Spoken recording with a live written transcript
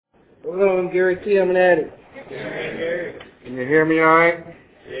Hello, I'm Gary T. I'm an addict. Gary. Can you hear me all right?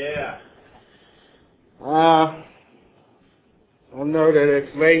 Yeah. I know that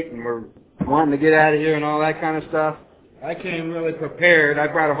it's late and we're wanting to get out of here and all that kind of stuff. I came really prepared. I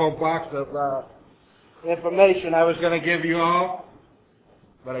brought a whole box of information I was going to give you all,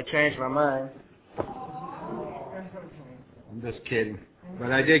 but I changed my mind. I'm just kidding.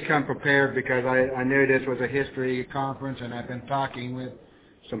 But I did come prepared because I knew this was a history conference, and I've been talking with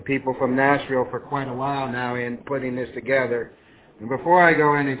some people from Nashville for quite a while now in putting this together. And before I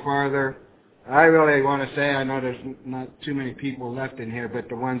go any farther, I really want to say, I know there's not too many people left in here, but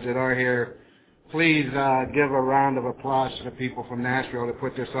the ones that are here, please give a round of applause to the people from Nashville to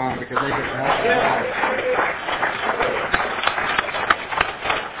put this on, because they just helped us out.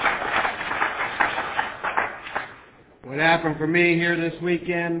 What happened for me here this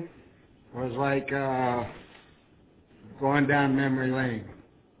weekend was like going down memory lane.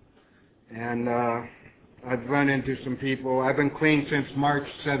 And I've run into some people. I've been clean since March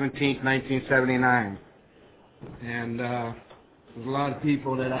 17th, 1979. And there's a lot of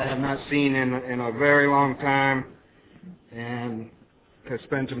people that I have not seen in a very long time. And to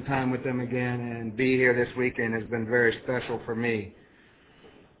spend some time with them again and be here this weekend has been very special for me.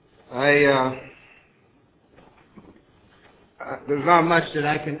 There's not much that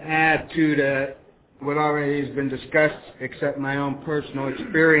I can add to what already has been discussed except my own personal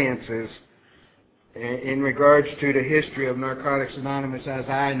experiences in regards to the history of Narcotics Anonymous as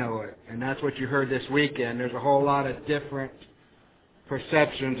I know it. And that's what you heard this weekend. There's a whole lot of different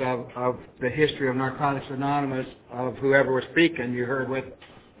perceptions of the history of Narcotics Anonymous of whoever was speaking. You heard what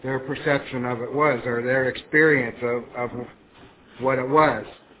their perception of it was, or their experience of what it was.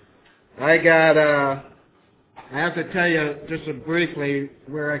 I have to tell you just briefly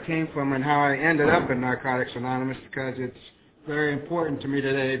where I came from and how I ended up in Narcotics Anonymous, because it's very important to me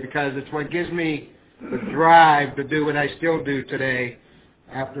today, because it's what gives me the drive to do what I still do today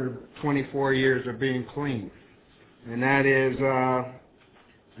after 24 years of being clean. And that is,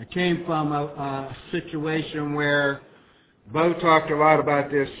 I came from a situation where Bo talked a lot about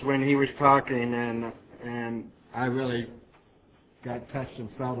this when he was talking, and I really got touched and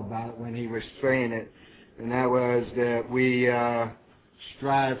felt about it when he was saying it. And that was that we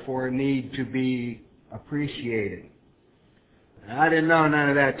strive for a need to be appreciated. And I didn't know none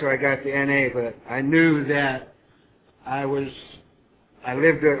of that till I got to NA, but I knew that I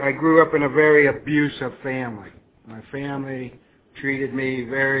grew up in a very abusive family. My family treated me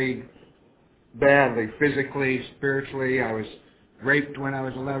very badly, physically, spiritually. I was raped when I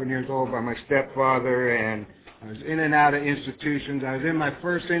was 11 years old by my stepfather, and I was in and out of institutions. I was in my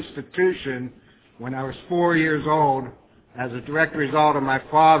first institution when I was 4 years old, as a direct result of my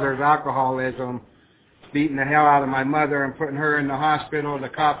father's alcoholism, beating the hell out of my mother and putting her in the hospital. The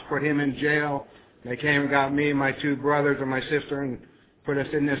cops put him in jail. They came and got me and my two brothers and my sister and put us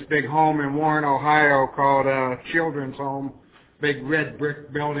in this big home in Warren, Ohio called Children's Home, big red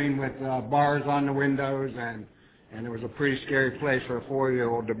brick building with bars on the windows, and it was a pretty scary place for a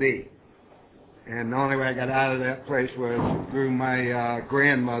 4-year-old to be. And the only way I got out of that place was through my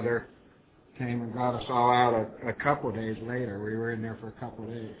grandmother. Came and got us all out a couple of days later. We were in there for a couple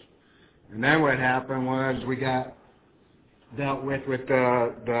of days. And then what happened was we got dealt with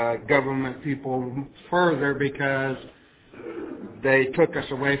the government people further, because they took us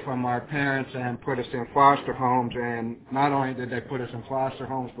away from our parents and put us in foster homes. And not only did they put us in foster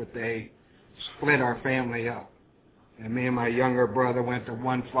homes, but they split our family up. And me and my younger brother went to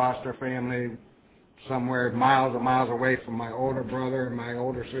one foster family somewhere miles and miles away from my older brother and my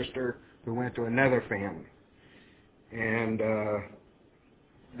older sister, who went to another family. And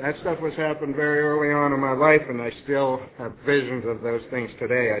that stuff was happening very early on in my life, and I still have visions of those things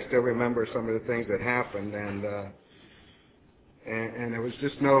today. I still remember some of the things that happened, and there was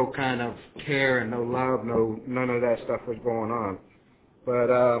just no kind of care and no love, none of that stuff was going on. But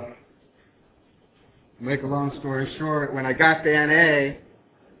make a long story short, when I got to NA,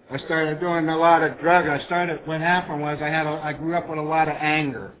 I started doing a lot of drugs. What happened was I grew up with a lot of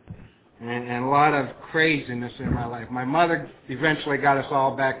anger and a lot of craziness in my life. My mother eventually got us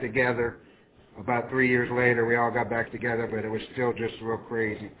all back together. About 3 years later, we all got back together, but it was still just real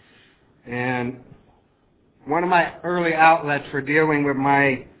crazy. And one of my early outlets for dealing with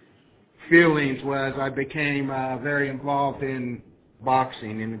my feelings was I became very involved in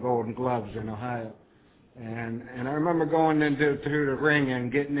boxing in the Golden Gloves in Ohio. And I remember going into the ring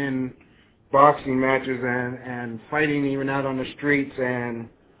and getting in boxing matches and fighting even out on the streets and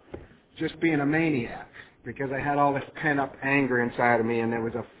just being a maniac, because I had all this pent-up anger inside of me, and there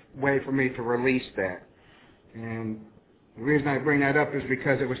was a way for me to release that. And The reason I bring that up is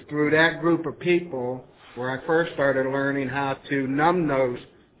because it was through that group of people where I first started learning how to numb those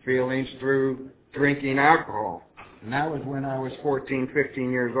feelings through drinking alcohol. And that was when I was 14,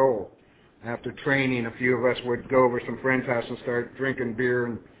 15 years old. After training, a few of us would go over to some friend's house and start drinking beer,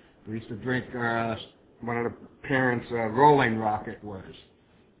 and we used to drink one of the parents' Rolling Rock it was.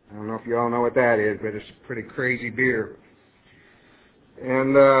 I don't know if you all know what that is, but it's a pretty crazy beer.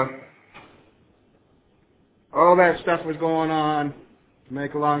 And all that stuff was going on. To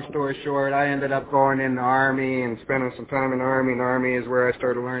make a long story short, I ended up going in the Army and spending some time in the Army. And the Army is where I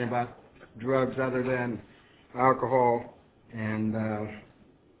started learning about drugs other than alcohol, and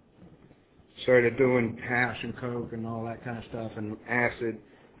started doing hash and coke and all that kind of stuff, and acid.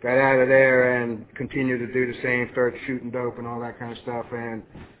 Got out of there and continued to do the same, started shooting dope and all that kind of stuff.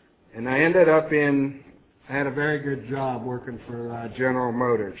 And I ended up I had a very good job working for General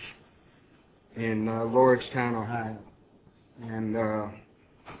Motors in Lordstown, Ohio. And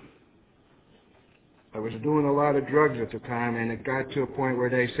I was doing a lot of drugs at the time, and it got to a point where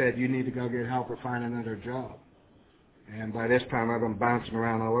they said, you need to go get help or find another job. And by this time, I've been bouncing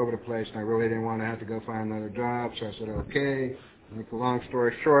around all over the place, and I really didn't want to have to go find another job, so I said, okay. Make a long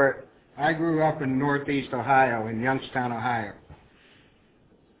story short, I grew up in northeast Ohio, in Youngstown, Ohio.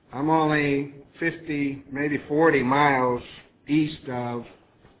 I'm only 50, maybe 40 miles east of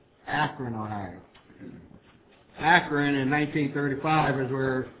Akron, Ohio. Akron in 1935 is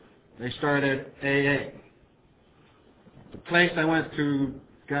where they started AA. The place I went to,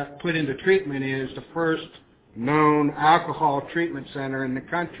 got put into treatment, is the first known alcohol treatment center in the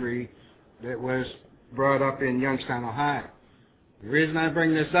country that was brought up in Youngstown, Ohio. The reason I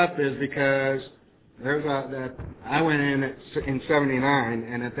bring this up is because I went in 79,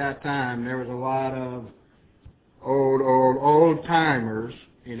 and at that time there was a lot of old timers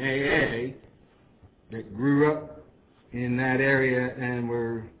in AA that grew up in that area and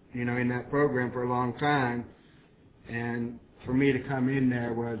were, in that program for a long time. And for me to come in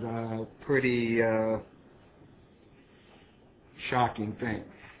there was a pretty shocking thing,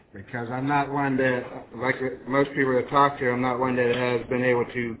 because I'm not one that, like most people that talk to, I'm not one that has been able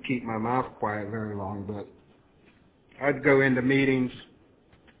to keep my mouth quiet very long, but I'd go into meetings.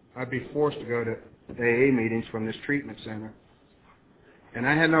 I'd be forced to go to AA meetings from this treatment center. And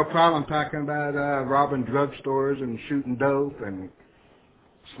I had no problem talking about robbing drugstores and shooting dope and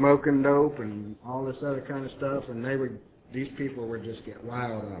smoking dope and all this other kind of stuff, and these people would just get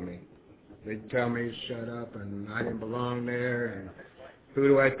wild on me. They'd tell me to shut up and I didn't belong there, and who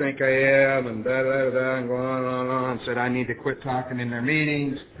do I think I am, and da-da-da-da, and go on, said I need to quit talking in their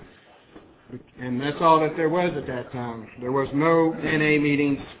meetings. And that's all that there was at that time. There was no NA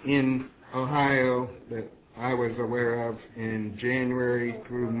meetings in Ohio that I was aware of in January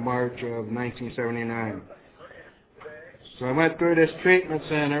through March of 1979. So I went through this treatment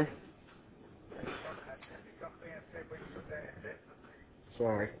center.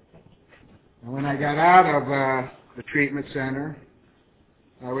 Sorry. And when I got out of the treatment center,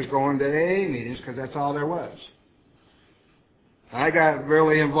 I was going to AA meetings because that's all there was. I got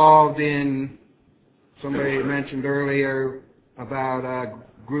really involved in, somebody mentioned earlier about a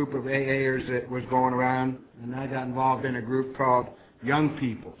group of AAers that was going around, and I got involved in a group called Young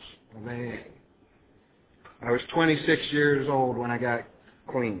Peoples of AA. I was 26 years old when I got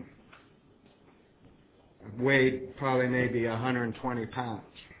clean. I weighed probably maybe 120 pounds.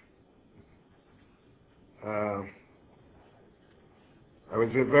 I was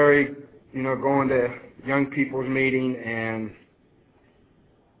very, going to young people's meeting, and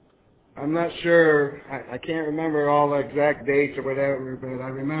I'm not sure, I can't remember all the exact dates or whatever, but I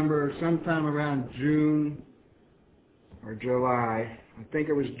remember sometime around June or July, I think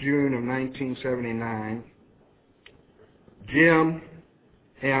it was June of 1979, Jim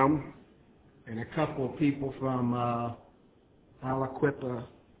M. and a couple of people from Aliquippa,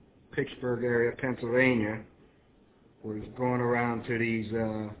 Pittsburgh area, Pennsylvania, was going around to these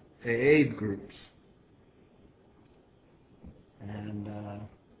AA groups. And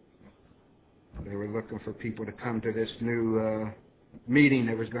they were looking for people to come to this new meeting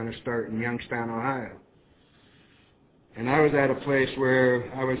that was going to start in Youngstown, Ohio. And I was at a place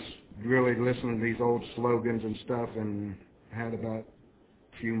where I was really listening to these old slogans and stuff, and had about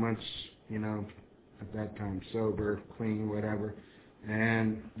a few months, at that time, sober, clean, whatever.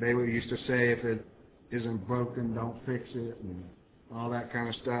 And they used to say, if it isn't broken, don't fix it, and all that kind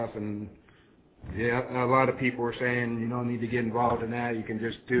of stuff. And yeah, a lot of people were saying, you don't need to get involved in that. You can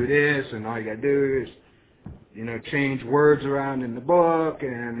just do this, and all you got to do is, change words around in the book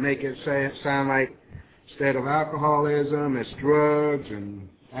and make it sound like instead of alcoholism, it's drugs and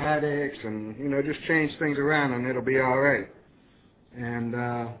addicts and, just change things around and it'll be all right. And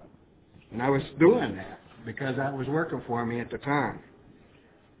I was doing that because that was working for me at the time.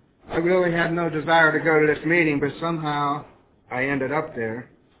 I really had no desire to go to this meeting, but somehow I ended up there.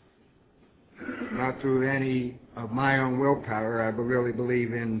 Not through any of my own willpower. I really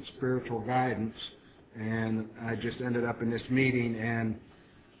believe in spiritual guidance. And I just ended up in this meeting, and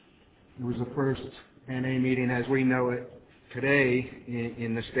it was the first NA meeting as we know it today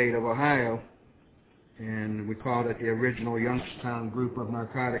in the state of Ohio. And we called it the original Youngstown Group of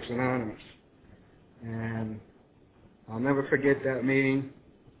Narcotics Anonymous. And I'll never forget that meeting.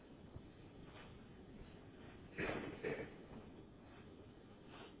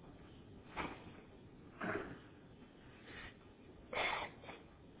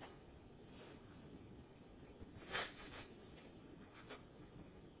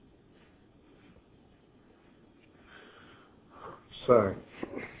 Sorry.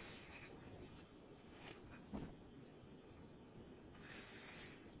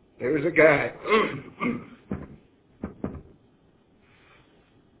 There was a guy.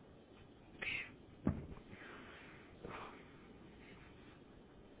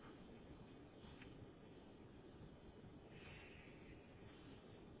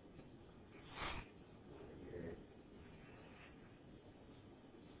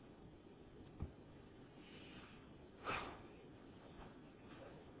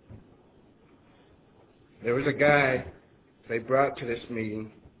 There was a guy they brought to this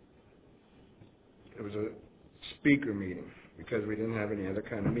meeting. It was a speaker meeting because we didn't have any other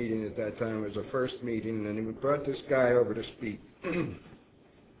kind of meeting at that time. It was the first meeting, and we brought this guy over to speak. It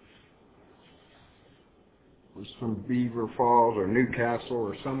was from Beaver Falls or Newcastle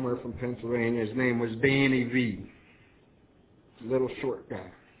or somewhere from Pennsylvania. His name was Danny V. Little short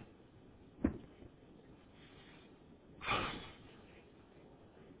guy.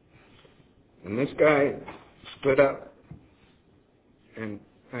 And this guy stood up and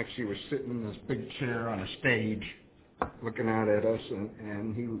actually was sitting in this big chair on a stage looking out at us,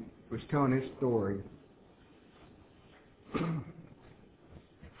 and he was telling his story.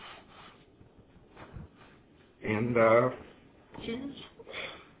 And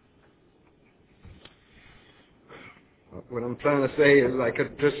what I'm trying to say is I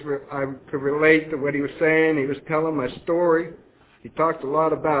could relate to what he was saying. He was telling my story. He talked a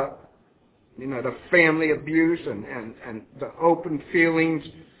lot about the family abuse and the open feelings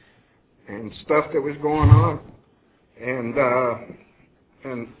and stuff that was going on, and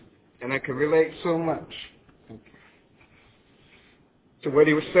I could relate so much to what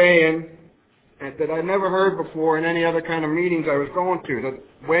he was saying that I never heard before in any other kind of meetings I was going to.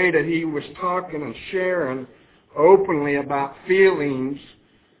 The way that he was talking and sharing openly about feelings,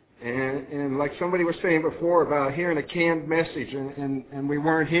 and like somebody was saying before about hearing a canned message, and we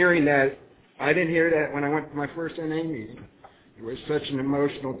weren't hearing that. I didn't hear that when I went to my first NA meeting. It was such an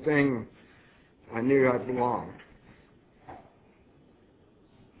emotional thing. I knew I belonged.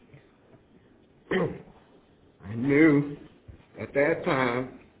 I knew at that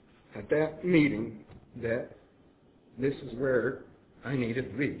time, at that meeting, that this is where I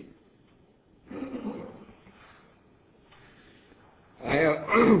needed to be. I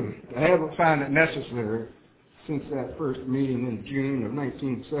haven't found it necessary since that first meeting in June of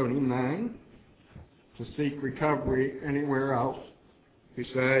 1979 to seek recovery anywhere else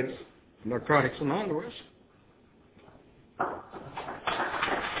besides Narcotics Anonymous. I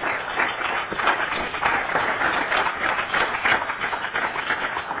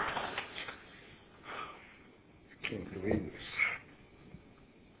can't believe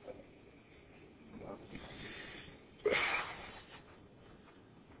this.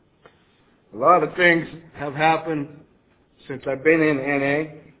 A lot of things have happened since I've been in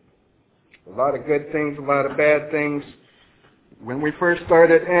NA. A lot of good things, a lot of bad things. When we first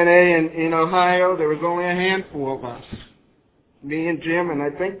started NA in Ohio, there was only a handful of us. Me and Jim, and I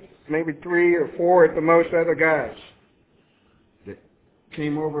think maybe 3 or 4 at the most other guys that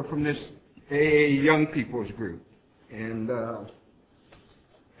came over from this AA Young People's Group. And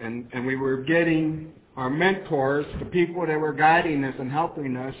we were getting our mentors, the people that were guiding us and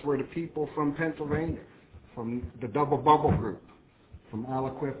helping us, were the people from Pennsylvania, from the Double Bubble Group, from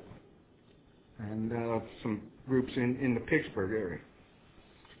Aliquip, and some groups in the Pittsburgh area.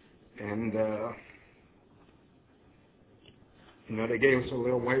 And, they gave us a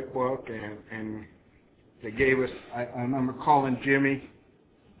little white book, and they gave us, I remember calling Jimmy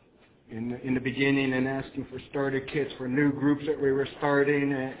in the beginning and asking for starter kits for new groups that we were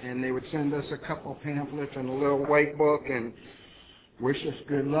starting, and they would send us a couple pamphlets and a little white book and wish us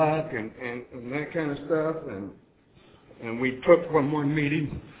good luck and that kind of stuff. And we took from one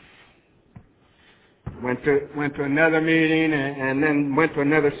meeting, went to another meeting, and then went to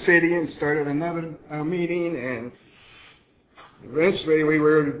another city and started another meeting, and eventually we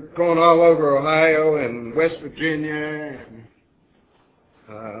were going all over Ohio and West Virginia,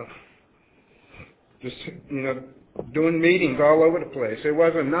 and just, doing meetings all over the place. It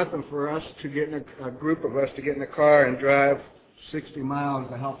wasn't nothing for us to get in a group of us to get in a car and drive 60 miles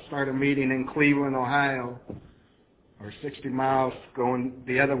to help start a meeting in Cleveland, Ohio, or 60 miles going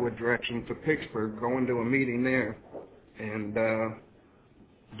the other direction to Pittsburgh, going to a meeting there, and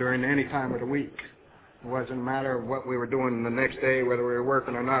during any time of the week. It wasn't a matter of what we were doing the next day, whether we were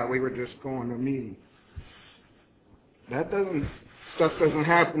working or not. We were just going to a meeting. Stuff doesn't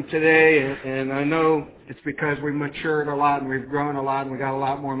happen today, and I know it's because we've matured a lot and we've grown a lot and we got a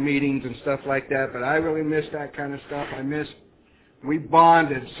lot more meetings and stuff like that, but I really miss that kind of stuff. We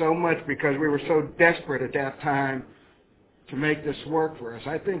bonded so much because we were so desperate at that time to make this work for us.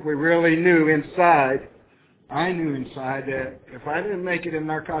 I think we really knew inside, I knew inside that if I didn't make it in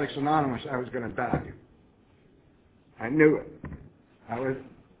Narcotics Anonymous, I was going to die. I knew it.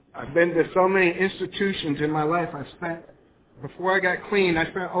 I've been to so many institutions in my life. Before I got clean, I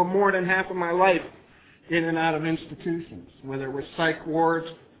spent more than half of my life in and out of institutions, whether it was psych wards,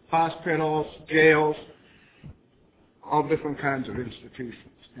 hospitals, jails, all different kinds of institutions.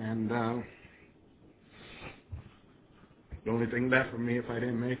 And the only thing left for me if I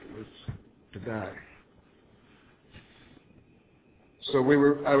didn't make it was to die. So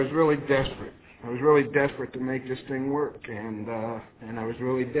I was really desperate. I was really desperate to make this thing work, and I was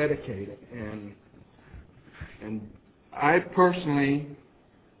really dedicated. And I personally,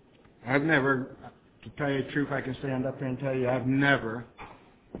 I've never, to tell you the truth, I can stand up here and tell you I've never,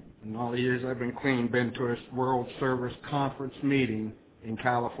 in all the years I've been clean, been to a World Service Conference meeting in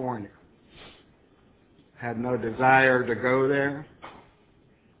California. Had no desire to go there,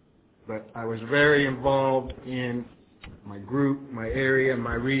 but I was very involved in my group, my area,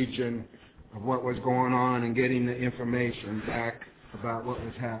 my region of what was going on and getting the information back about what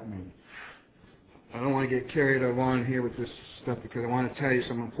was happening. I don't want to get carried along here with this stuff because I want to tell you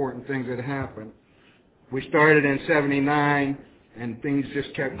some important things that happened. We started in 79 and things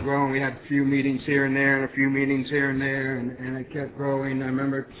just kept growing. We had a few meetings here and there and a few meetings here and there, and it kept growing. I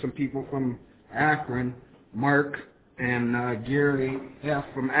remember some people from Akron, Mark and Gary F.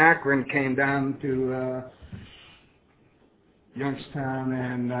 from Akron came down to Youngstown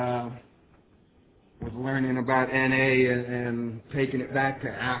and was learning about NA and taking it back to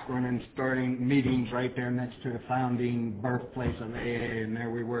Akron and starting meetings right there next to the founding birthplace of AA, and there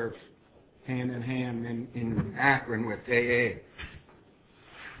we were hand in hand in Akron with AA.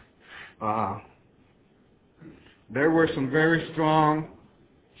 There were some very strong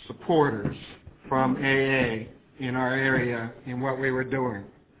supporters from AA in our area in what we were doing,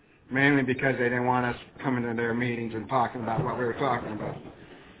 mainly because they didn't want us coming to their meetings and talking about what we were talking about.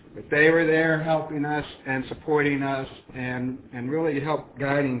 But they were there helping us and supporting us and really helped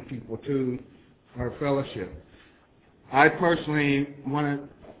guiding people to our fellowship. I personally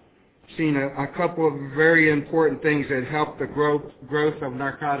seen a couple of very important things that helped the growth of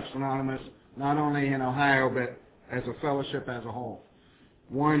Narcotics Anonymous, not only in Ohio, but as a fellowship as a whole.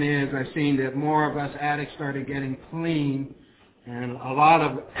 One is I've seen that more of us addicts started getting clean, and a lot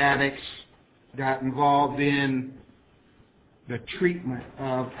of addicts got involved in the treatment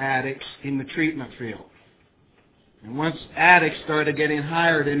of addicts in the treatment field. And once addicts started getting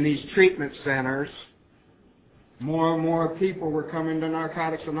hired in these treatment centers, more and more people were coming to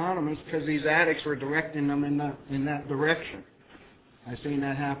Narcotics Anonymous because these addicts were directing them in that direction. I've seen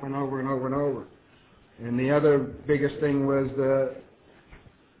that happen over and over and over. And the other biggest thing was the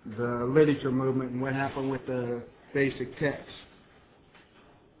literature movement and what happened with the basic text.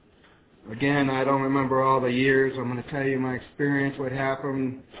 Again, I don't remember all the years. I'm going to tell you my experience, what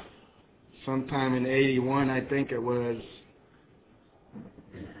happened sometime in 81, I think it was.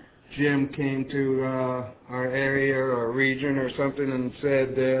 Jim came to our area or region or something and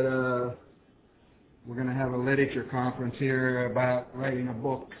said that we're going to have a literature conference here about writing a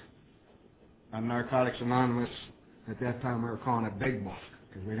book on Narcotics Anonymous. At that time we were calling it Big Book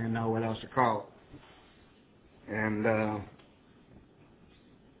because we didn't know what else to call it. And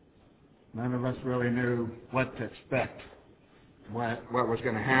none of us really knew what to expect, what was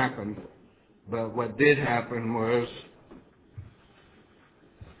going to happen. But what did happen was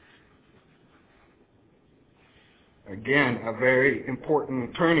again, a very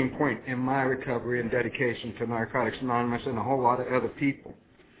important turning point in my recovery and dedication to Narcotics Anonymous and a whole lot of other people.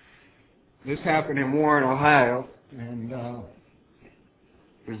 This happened in Warren, Ohio, and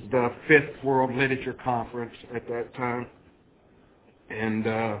was the 5th World Literature Conference at that time. And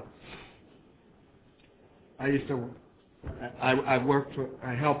I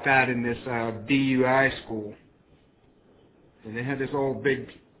helped out in this DUI school. And they had this old big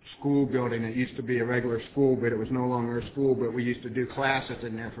school building. It used to be a regular school, but it was no longer a school, but we used to do classes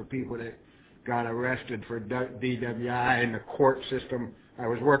in there for people that got arrested for DWI in the court system. I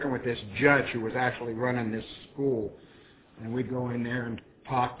was working with this judge who was actually running this school, and we'd go in there and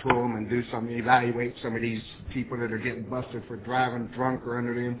talk to them and evaluate some of these people that are getting busted for driving drunk or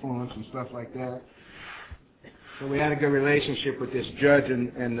under the influence and stuff like that. So we had a good relationship with this judge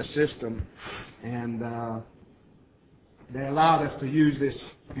and the system, and they allowed us to use this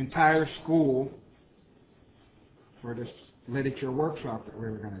entire school for this literature workshop that we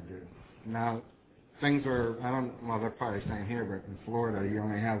were going to do. Now, things are, they're probably saying here, but in Florida, you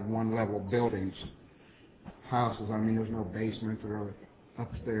only have one-level buildings, houses. I mean, there's no basements or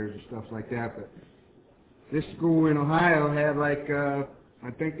upstairs and stuff like that. But this school in Ohio had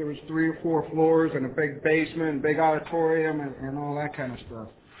I think there was 3 or 4 floors and a big basement, big auditorium, and all that kind of stuff.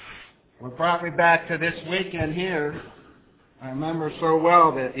 What brought me back to this weekend here, I remember so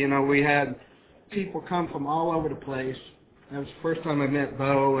well that, we had people come from all over the place. That was the first time I met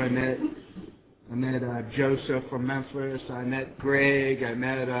Bo. I met Joseph from Memphis. I met Greg. I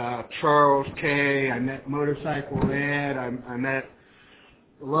met Charles K. I met Motorcycle Ed. I met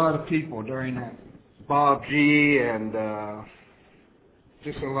a lot of people during that. Bob G. and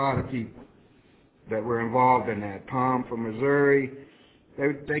just a lot of people that were involved in that. Tom from Missouri.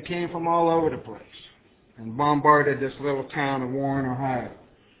 They came from all over the place and bombarded this little town of Warren, Ohio,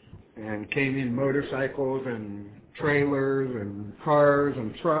 and came in motorcycles and trailers and cars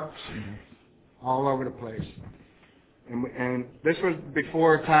and trucks all over the place. And this was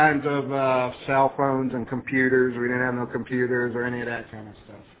before times of cell phones and computers. We didn't have no computers or any of that kind of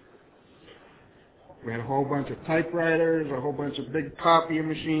stuff. We had a whole bunch of typewriters, a whole bunch of big copying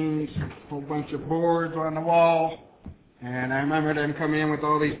machines, a whole bunch of boards on the wall. And I remember them coming in with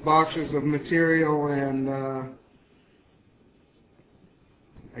all these boxes of material, and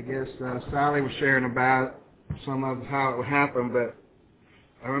I guess Sally was sharing about some of how it would happen, but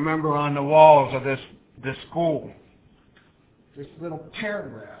I remember on the walls of this school, just little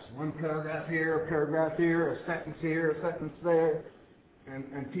paragraphs, one paragraph here, a sentence here, a sentence there,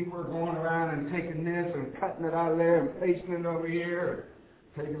 and people are going around and taking this and cutting it out of there and pasting it over here,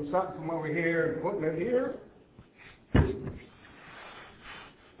 taking something from over here and putting it here.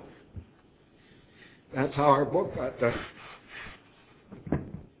 That's how our book got done.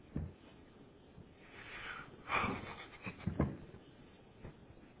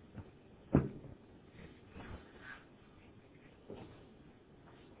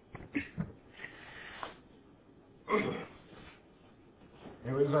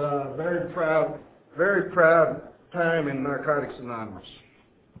 It was a very proud time in Narcotics Anonymous.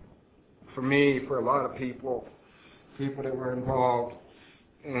 For me, for a lot of people that were involved,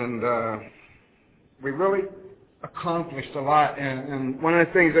 and we really accomplished a lot. And one of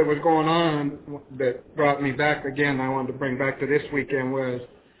the things that was going on that brought me back again, I wanted to bring back to this weekend, was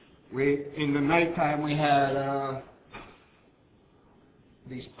in the nighttime we had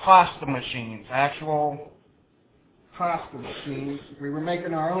these pasta machines, actual pasta machines. We were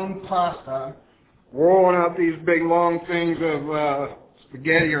making our own pasta, rolling out these big long things of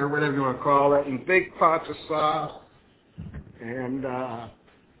spaghetti or whatever you want to call it, and big pots of sauce. And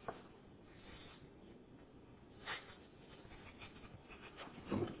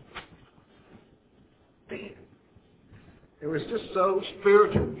it was just so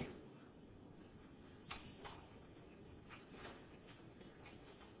spiritual.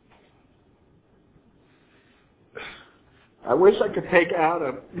 I wish I could take out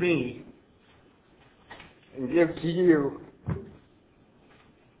of me and give to you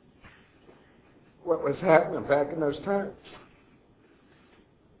what was happening back in those times.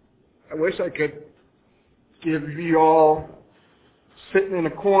 I wish I could give you all sitting in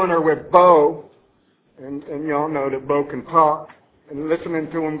a corner with Bo, and y'all know that Bo can talk, and listening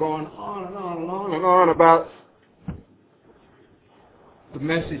to him going on and on and on and on about the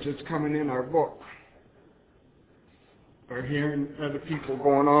message that's coming in our book, or hearing other people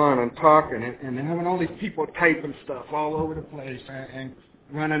going on and talking, and having all these people typing stuff all over the place and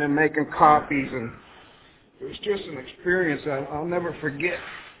running and making copies, and it was just an experience I'll never forget.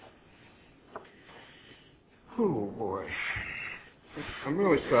 Oh boy, I'm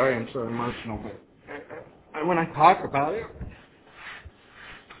really sorry I'm so emotional, but when I talk about it,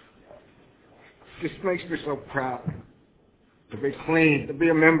 it just makes me so proud to be clean, to be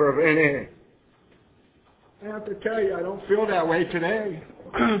a member of NA. I have to tell you, I don't feel that way today.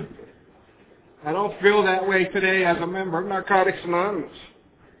 I don't feel that way today as a member of Narcotics Anonymous.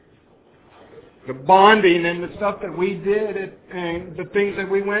 The bonding and the stuff that we did and the things that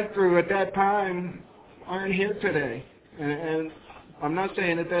we went through at that time aren't here today. And I'm not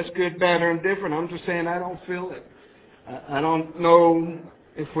saying that that's good, bad, or indifferent. I'm just saying I don't feel it. I don't know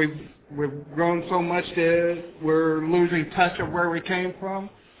if we've grown so much that we're losing touch of where we came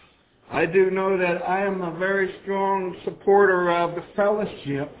from. I do know that I am a very strong supporter of the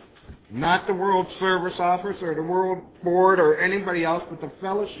fellowship, not the World Service Office or the World Board or anybody else, but the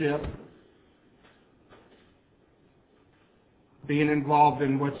fellowship being involved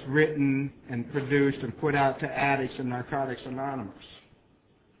in what's written and produced and put out to addicts and Narcotics Anonymous.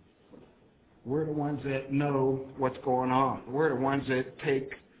 We're the ones that know what's going on. We're the ones that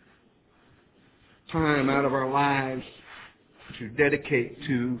take time out of our lives to dedicate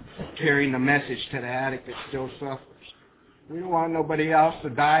to carrying the message to the addict that still suffers. We don't want nobody else to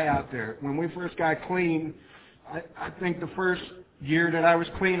die out there. When we first got clean, I think the first year that I was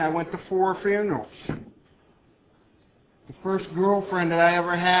clean, I went to 4 funerals. The first girlfriend that I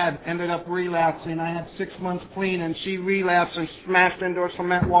ever had ended up relapsing. I had 6 months clean, and she relapsed and smashed into a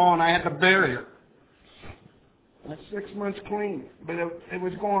cement wall, and I had to bury her. That's 6 months clean. But it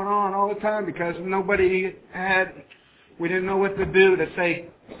was going on all the time because we didn't know what to do to stay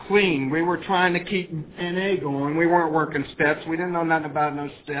clean. We were trying to keep NA going. We weren't working steps. We didn't know nothing about no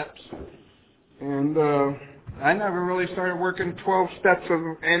steps. And I never really started working 12 steps of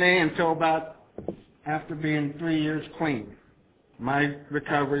NA until about after being 3 years clean. My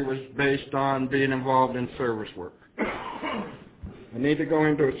recovery was based on being involved in service work. I need to go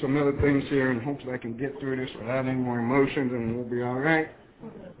into some other things here, and hopefully I can get through this without any more emotions, and we'll be all right.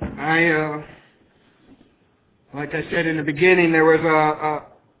 Like I said in the beginning, there was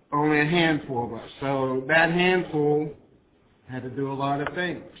only a handful of us. So that handful had to do a lot of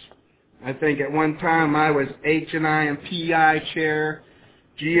things. I think at one time I was H&I and PI chair,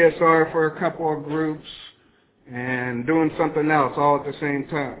 GSR for a couple of groups, and doing something else all at the same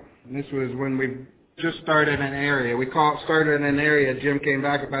time. And this was when we just started an area. We started an area. Jim came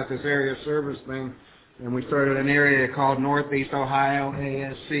back about this area service thing, and we started an area called Northeast Ohio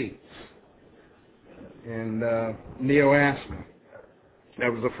ASC. And Neo asked me.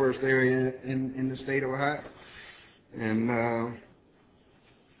 That was the first area in the state of Ohio. And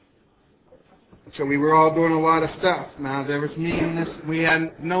so we were all doing a lot of stuff. Now, there was me and this. We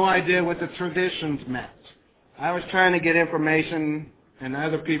had no idea what the traditions meant. I was trying to get information, and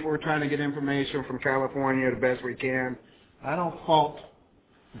other people were trying to get information from California the best we can. I don't fault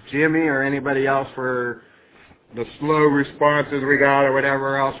Jimmy or anybody else for the slow responses we got or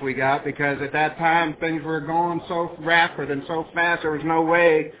whatever else we got, because at that time things were going so rapid and so fast, there was no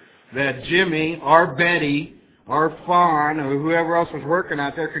way that Jimmy or Betty or Fawn or whoever else was working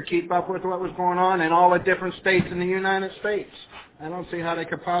out there could keep up with what was going on in all the different states in the United States. I don't see how they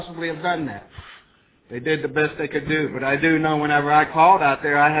could possibly have done that. They did the best they could do, but I do know whenever I called out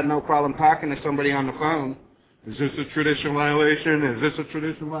there, I had no problem talking to somebody on the phone. Is this a tradition violation? Is this a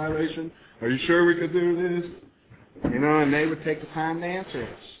tradition violation? Are you sure we could do this? You know, and they would take the time to answer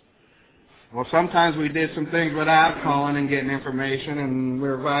us. Well, sometimes we did some things without calling and getting information, and we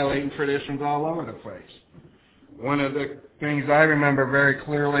were violating traditions all over the place. One of the things I remember very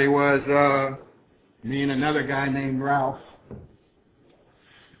clearly was me and another guy named Ralph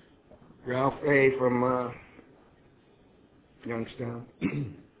A. from Youngstown.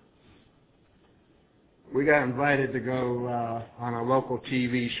 We got invited to go on a local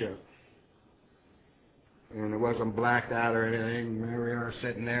TV show. And it wasn't blacked out or anything. There we are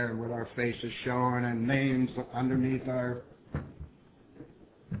sitting there with our faces showing and names underneath our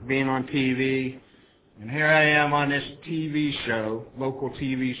being on TV. And here I am on this TV show, local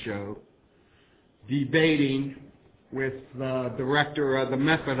TV show, debating with the director of the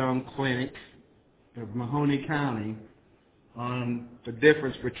methadone clinic of Mahoney County on the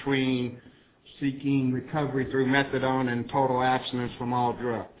difference between seeking recovery through methadone and total abstinence from all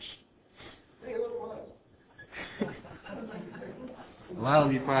drugs. A lot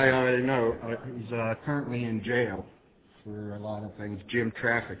of you probably already know he's currently in jail for a lot of things, gym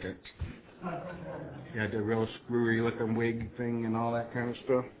trafficking. He had the real screwy-looking wig thing and all that kind of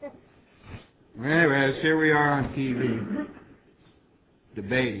stuff. Anyways, here we are on TV,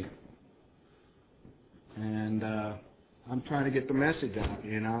 debating. And I'm trying to get the message out,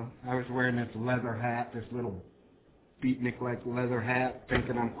 you know. I was wearing this leather hat, this little beatnik-like leather hat,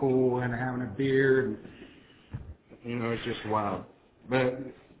 thinking I'm cool and having a beard. And, you know, it's just wild. But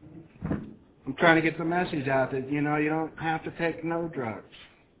I'm trying to get the message out that, you know, you don't have to take no drugs.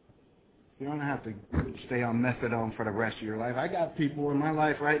 You don't have to stay on methadone for the rest of your life. I got people in my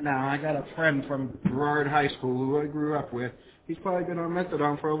life right now. I got a friend from Girard High School who I grew up with. He's probably been on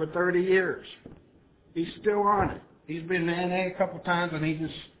methadone for over 30 years. He's still on it. He's been to NA a couple times, and he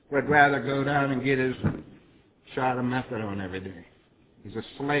just would rather go down and get his shot of methadone every day. He's a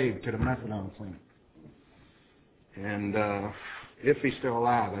slave to the methadone clinic. And if he's still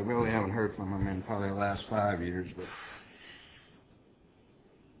alive, I really haven't heard from him in probably the last 5 years, but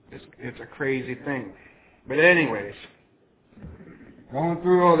it's a crazy thing. But anyways, going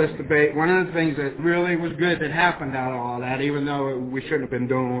through all this debate, one of the things that really was good that happened out of all that, even though we shouldn't have been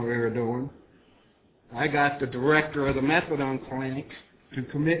doing what we were doing, I got the director of the methadone clinic to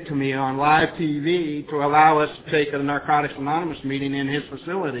commit to me on live TV to allow us to take a Narcotics Anonymous meeting in his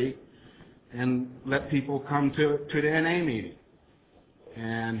facility and let people come to the NA meeting.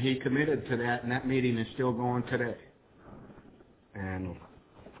 And he committed to that, and that meeting is still going today. And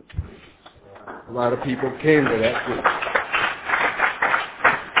a lot of people came to that group.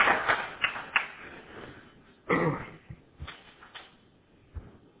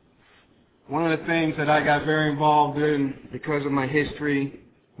 One of the things that I got very involved in because of my history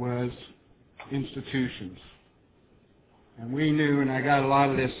was institutions. And we knew, and I got a lot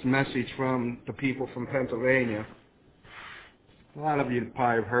of this message from the people from Pennsylvania. A lot of you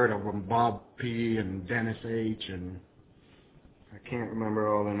probably have heard of them, Bob P. and Dennis H. and I can't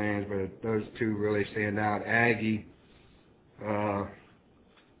remember all the names, but those two really stand out. Aggie.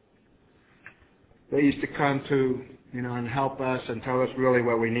 They used to come to, and help us and tell us really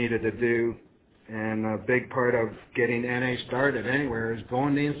what we needed to do. And a big part of getting NA started anywhere is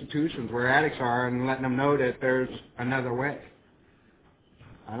going to institutions where addicts are and letting them know that there's another way.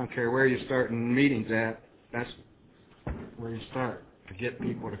 I don't care where you start in meetings at, that's where you start to get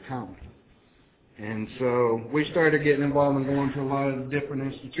people to come. And so we started getting involved in going to a lot of different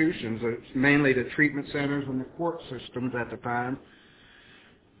institutions. It's mainly the treatment centers and the court systems at the time.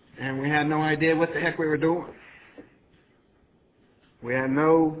 And we had no idea what the heck we were doing. We had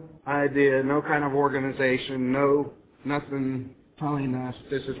no idea, no kind of organization, nothing telling us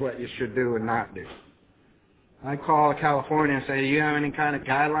this is what you should do and not do. I call California and say, do you have any kind of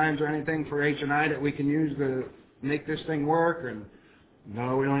guidelines or anything for H&I that we can use to make this thing work? And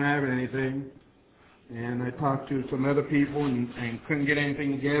no, we don't have anything. And I talked to some other people and couldn't get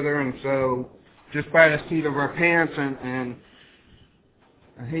anything together. And so just by the seat of our pants, and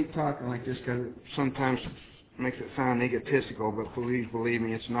I hate talking like this because it sometimes makes it sound egotistical, but please believe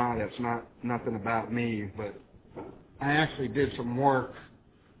me, it's not. It's not nothing about me. But I actually did some work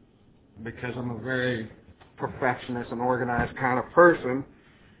because I'm a very perfectionist and organized kind of person,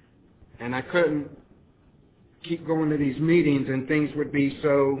 and I couldn't keep going to these meetings, and things would be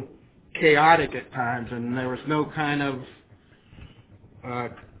so chaotic at times, and there was no kind of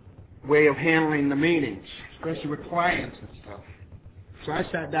way of handling the meetings, especially with clients and stuff. So I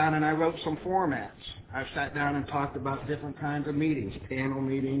sat down and I wrote some formats. I sat down and talked about different kinds of meetings, panel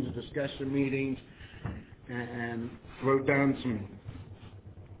meetings, discussion meetings, and wrote down some,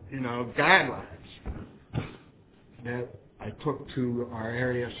 guidelines that I took to our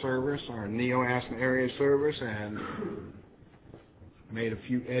area service, our Neo-Asthma area service, and made a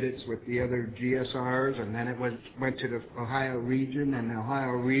few edits with the other GSRs, and then it went to the Ohio region, and the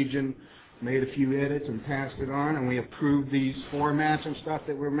Ohio region made a few edits and passed it on, and we approved these formats and stuff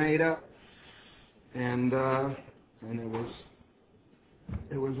that were made up, and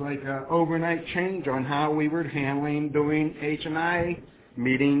it was like an overnight change on how we were doing H&I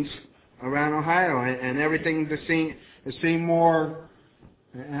meetings around Ohio, and everything it seemed more,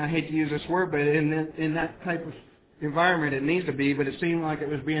 and I hate to use this word, but in that type of environment it needs to be, but it seemed like it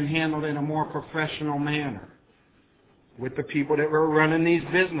was being handled in a more professional manner with the people that were running these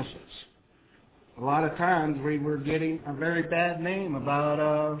businesses. A lot of times we were getting a very bad name about,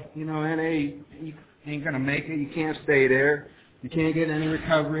 NA, you ain't going to make it, you can't stay there, you can't get any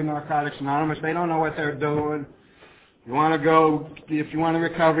recovery in Narcotics Anonymous, they don't know what they're doing. You want to go, if you want to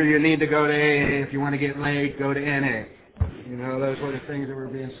recover, you need to go to AA. If you want to get laid, go to NA. Those were the things that were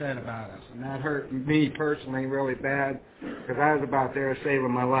being said about us. And that hurt me personally really bad because I was about there saving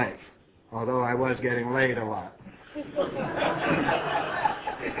my life, although I was getting laid a lot.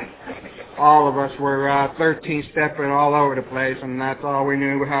 All of us were 13-stepping all over the place, and that's all we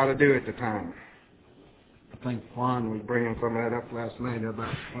knew how to do at the time. I think Juan was bringing some of that up last night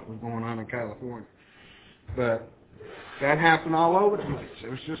about what was going on in California. But that happened all over the place. It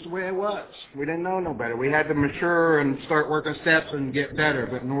was just the way it was. We didn't know no better. We had to mature and start working steps and get better.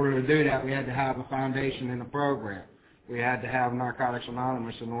 But in order to do that, we had to have a foundation in the program. We had to have Narcotics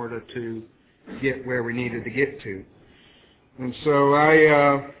Anonymous in order to get where we needed to get to. And so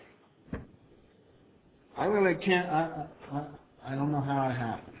I I really can't. I don't know how it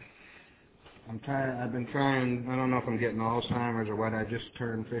happened. I've been trying. I don't know if I'm getting Alzheimer's or what. I just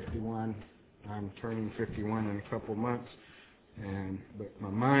turned 51. I'm turning 51 in a couple months, but my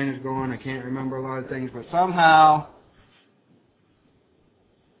mind is going. I can't remember a lot of things. But somehow,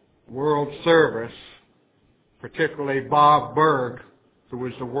 World Service, particularly Bob Berg, who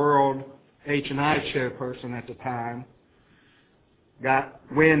was the World H&I chairperson at the time, got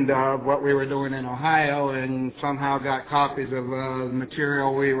wind of what we were doing in Ohio and somehow got copies of the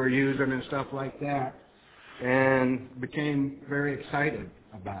material we were using and stuff like that, and became very excited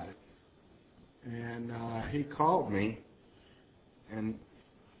about it. And he called me, and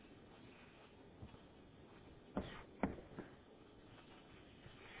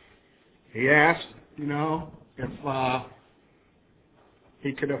he asked, if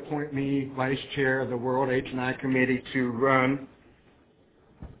he could appoint me vice chair of the World H&I Committee to run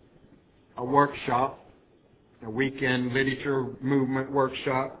a workshop, a weekend literature movement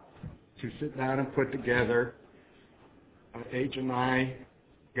workshop, to sit down and put together an H&I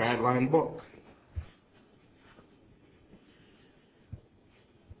guideline book.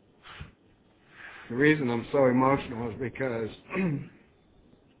 The reason I'm so emotional is because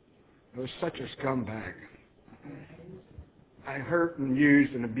I was such a scumbag. I hurt and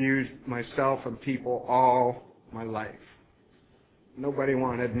used and abused myself and people all my life. Nobody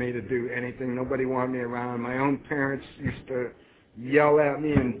wanted me to do anything. Nobody wanted me around. My own parents used to yell at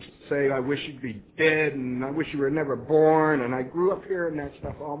me and say, I wish you'd be dead, and I wish you were never born, and I grew up hearing that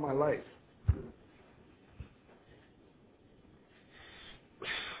stuff all my life.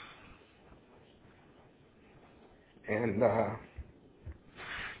 And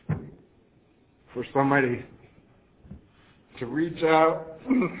for somebody to reach out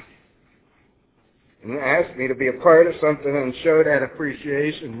and ask me to be a part of something and show that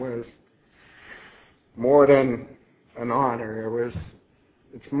appreciation was more than an honor.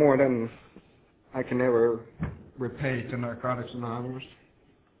 It's more than I can ever repay to Narcotics Anonymous.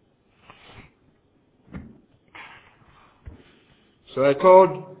 So I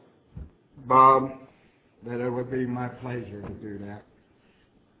told Bob that it would be my pleasure to do that.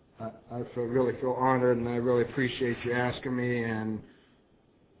 I really feel honored, and I really appreciate you asking me, and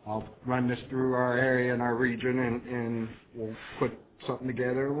I'll run this through our area and our region, and we'll put something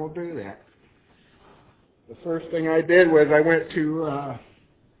together, and we'll do that. The first thing I did was I went to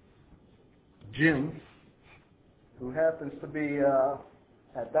Jim, who happens to be,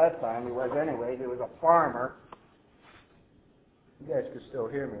 at that time, he was anyway, he was a farmer. You guys can still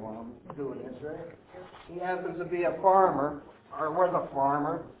hear me while I'm doing this, right? He happens to be a farmer, or was a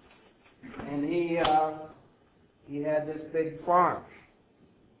farmer, and he had this big farm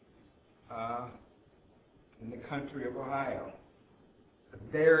in the country of Ohio, a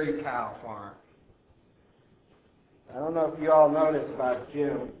dairy cow farm. I don't know if you all know this about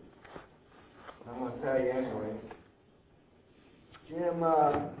Jim. I'm going to tell you anyway. Jim,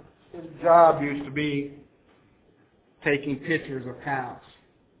 his job used to be taking pictures of cows.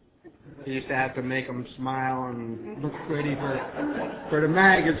 He used to have to make them smile and look pretty for the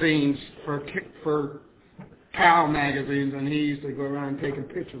magazines, for cow magazines, and he used to go around taking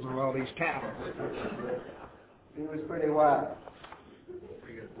pictures of all these cows. He was pretty wild.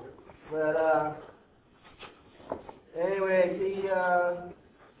 But anyway,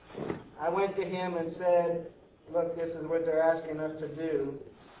 I went to him and said, look, this is what they're asking us to do,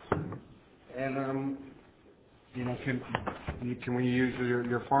 and can we use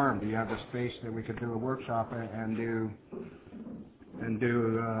your farm? Do you have the space that we could do a workshop and do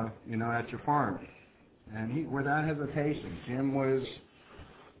at your farm? And he, without hesitation, Jim was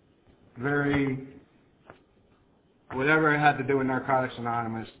very, whatever it had to do with Narcotics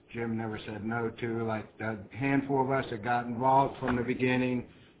Anonymous, Jim never said no to. Like a handful of us that got involved from the beginning,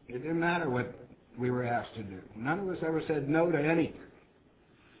 it didn't matter what we were asked to do. None of us ever said no to anything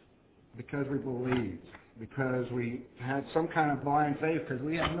because we believed, because we had some kind of blind faith, because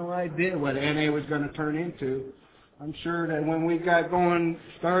we had no idea what NA was going to turn into. I'm sure that when we got going,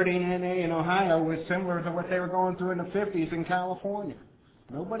 starting NA in Ohio was similar to what they were going through in the 50s in California.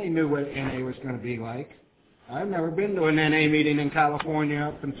 Nobody knew what NA was going to be like. I've never been to an NA meeting in California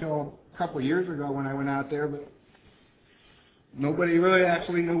up until a couple of years ago when I went out there, but nobody really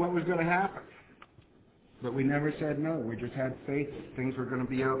actually knew what was going to happen. But we never said no. We just had faith that things were going to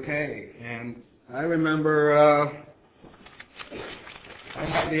be okay. And I remember I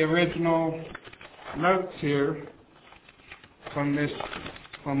have the original notes here from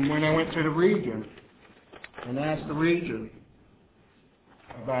when I went to the region and asked the region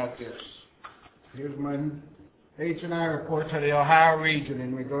about this. Here's my H&I report to the Ohio region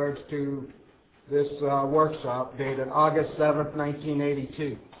in regards to this workshop dated August 7th,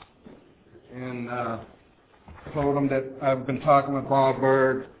 1982. And told them that I've been talking with Bob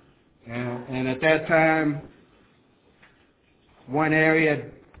Berg. And at that time, one area,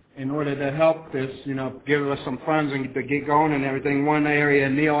 in order to help this, give us some funds and to get going and everything, one area,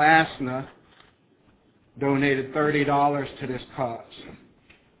 Neil Asna, donated $30 to this cause.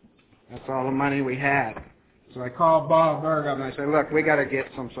 That's all the money we had. So I called Bob Berg up and I said, look, we got to get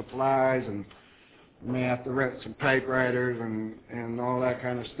some supplies and we may have to rent some typewriters and all that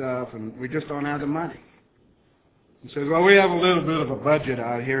kind of stuff, and we just don't have the money. He says, well, we have a little bit of a budget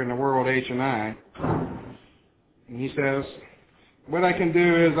out here in the World H&I. And he says, what I can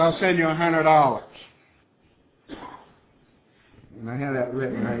do is I'll send you $100. And I have that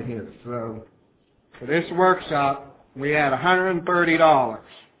written right here. So for this workshop, we had $130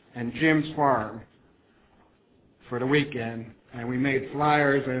 in Jim's farm for the weekend, and we made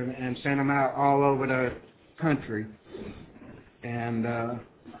flyers and sent them out all over the country. And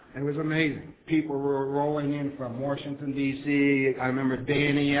it was amazing. People were rolling in from Washington, D.C. I remember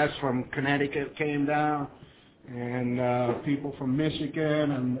Danny S. from Connecticut came down, and people from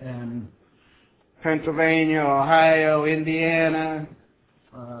Michigan and Pennsylvania, Ohio, Indiana.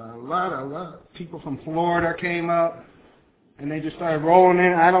 A lot of people from Florida came up, and they just started rolling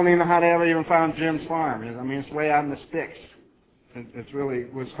in. I don't even know how they ever even found Jim's farm. I mean, it's way out in the sticks. It really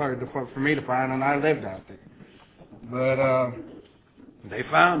was hard for me to find, and I lived out there. But they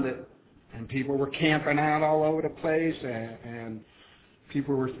found it, and people were camping out all over the place, and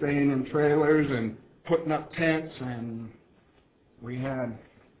people were staying in trailers and putting up tents, and we had,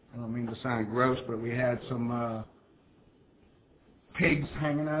 I don't mean to sound gross, but we had some pigs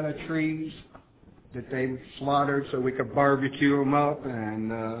hanging out of trees that they slaughtered so we could barbecue them up,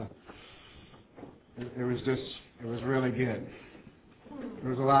 and it was really good. It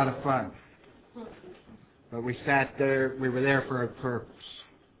was a lot of fun. But we sat there, we were there for a purpose.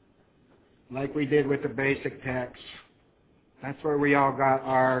 Like we did with the basic text, that's where we all got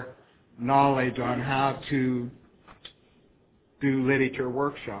our knowledge on how to do literature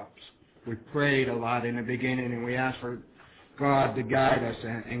workshops. We prayed a lot in the beginning, and we asked for God to guide us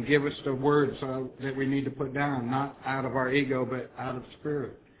and give us the words that we need to put down, not out of our ego, but out of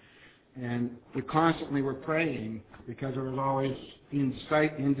spirit. And we constantly were praying because there was always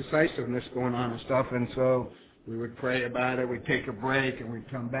indecisiveness going on and stuff, and so we would pray about it, we'd take a break, and we'd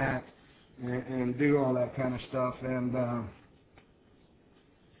come back and do all that kind of stuff. And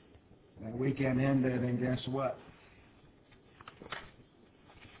that weekend ended, and guess what?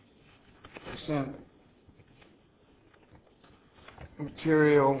 I sent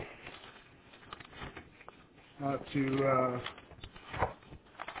material out to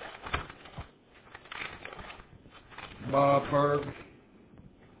Bob Berg.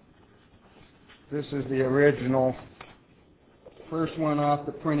 This is the original, first one off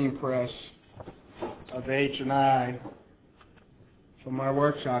the printing press of H&I from our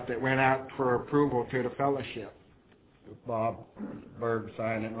workshop that went out for approval to the fellowship. With Bob Berg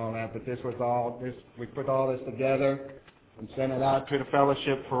signed it and all that, but this was all, we put all this together and sent it out to the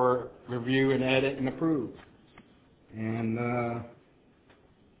fellowship for review and edit and approve. And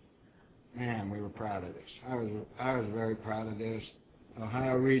man, we were proud of this. I was very proud of this.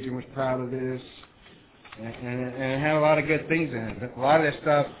 Ohio region was proud of this, and it had a lot of good things in it. A lot of this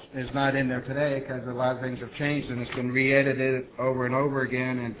stuff is not in there today because a lot of things have changed, and it's been re-edited over and over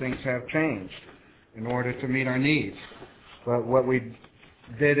again, and things have changed in order to meet our needs. But what we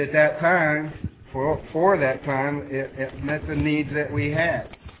did at that time, for that time, it met the needs that we had,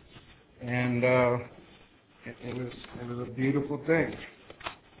 and it was a beautiful thing.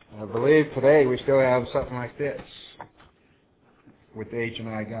 I believe today we still have something like this with the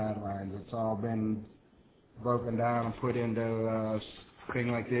H&I guidelines. It's all been broken down and put into a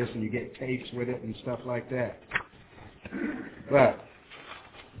thing like this, and you get tapes with it and stuff like that. But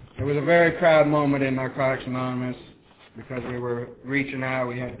it was a very proud moment in Narcotics Anonymous because we were reaching out.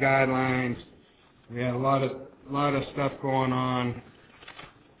 We had guidelines. We had a lot of stuff going on.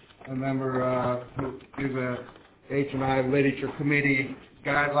 I remember there's a H&I Literature Committee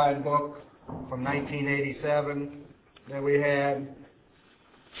guideline book from 1987 that we had.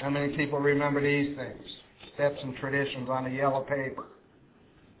 How many people remember these things? Steps and Traditions on the yellow paper.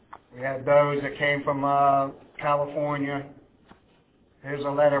 We had those that came from California. Here's a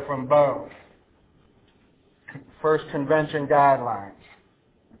letter from Bo. First Convention Guidelines,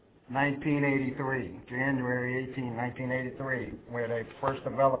 1983, January 18, 1983, where they first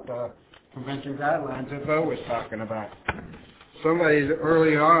developed the Convention Guidelines that Bo was talking about. Somebody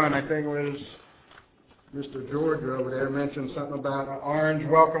early on, I think it was Mr. George over there mentioned something about an orange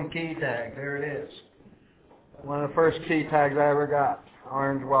welcome key tag. There it is. One of the first key tags I ever got,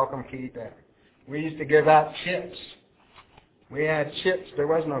 orange welcome key tag. We used to give out chips. We had chips. There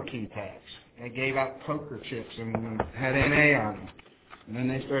was no key tags. They gave out poker chips and had NA on them. And then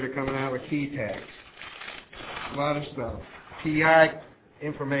they started coming out with key tags. A lot of stuff. PI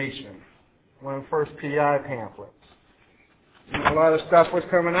information. One of the first PI pamphlets. And a lot of stuff was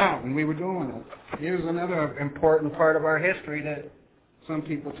coming out, and we were doing it. It was another important part of our history that some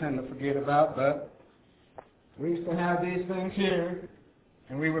people tend to forget about, but we used to have these things here,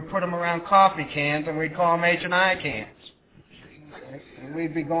 and we would put them around coffee cans, and we'd call them H&I cans. And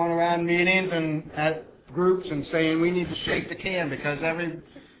we'd be going around meetings and at groups and saying we need to shake the can because every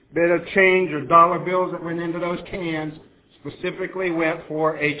bit of change or dollar bills that went into those cans specifically went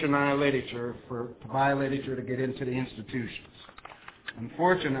for H&I literature, to buy literature to get into the institutions.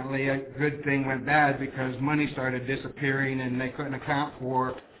 Unfortunately, a good thing went bad because money started disappearing and they couldn't account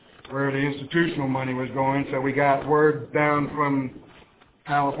for where the institutional money was going, so we got word down from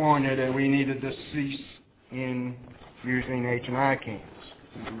California that we needed to cease in using H&I cans.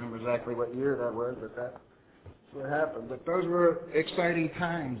 I don't remember exactly what year that was, but that's what happened. But those were exciting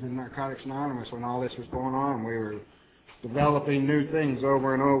times in Narcotics Anonymous when all this was going on. We were developing new things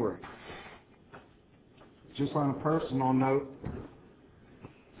over and over. Just on a personal note,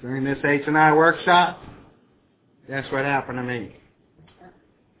 during this H&I workshop, guess what happened to me?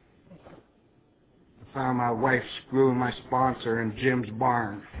 I found my wife screwing my sponsor in Jim's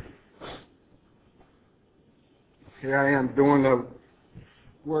barn. Here I am doing the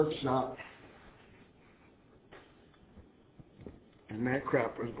workshop, and that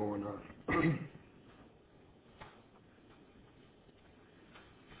crap was going on.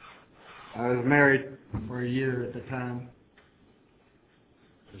 I was married for a year at the time.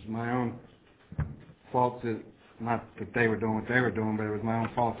 It was my own fault that, not that they were doing what they were doing, but it was my own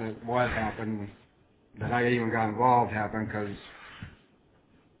fault that what happened, that I even got involved happened because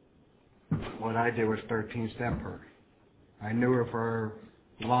what I did was 13-step her. I knew her for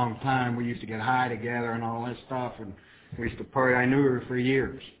a long time. We used to get high together and all that stuff, and we used to party. I knew her for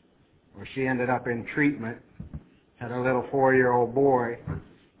years. Well, she ended up in treatment, had a little 4-year-old boy,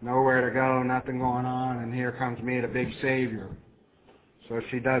 nowhere to go, nothing going on, and here comes me, the big savior. So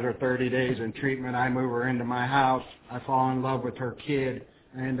she does her 30 days in treatment. I move her into my house. I fall in love with her kid.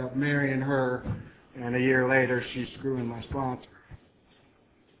 I end up marrying her, and a year later, she's screwing my sponsor.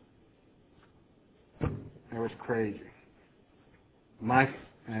 It was crazy.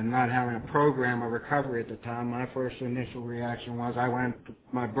 And not having a program of recovery at the time, my first initial reaction was I went to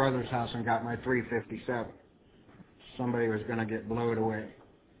my brother's house and got my .357. Somebody was going to get blown away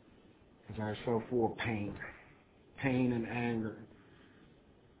because I was so full of pain and anger.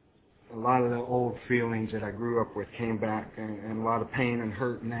 A lot of the old feelings that I grew up with came back, and a lot of pain and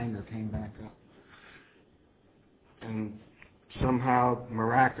hurt and anger came back up. And somehow,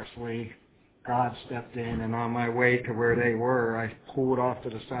 miraculously, God stepped in, and on my way to where they were, I pulled off to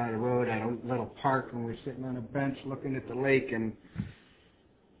the side of the road at a little park, and we were sitting on a bench looking at the lake, and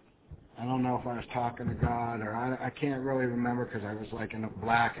I don't know if I was talking to God, or I can't really remember because I was like in a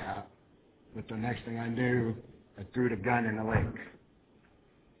blackout. But the next thing I knew, I threw the gun in the lake.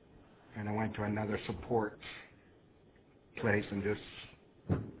 And I went to another support place and just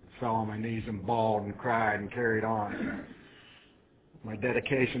fell on my knees and bawled and cried and carried on. My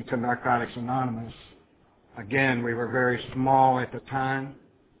dedication to Narcotics Anonymous, again, we were very small at the time.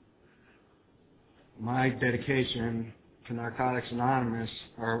 My dedication to Narcotics Anonymous,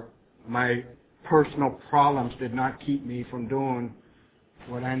 or my personal problems, did not keep me from doing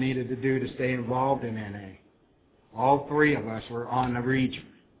what I needed to do to stay involved in NA. All three of us were on the region.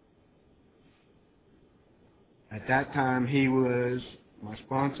 At that time, my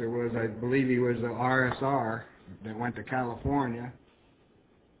sponsor was, I believe he was the RSR that went to California.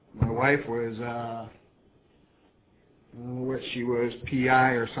 My wife was, what she was,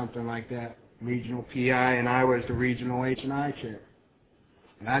 PI or something like that, regional PI, and I was the regional H&I chair.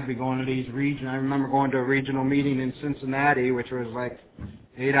 And I'd be going to these I remember going to a regional meeting in Cincinnati, which was like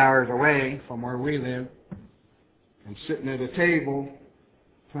 8 hours away from where we lived, and sitting at a table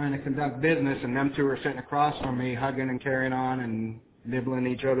trying to conduct business, and them two were sitting across from me, hugging and carrying on and nibbling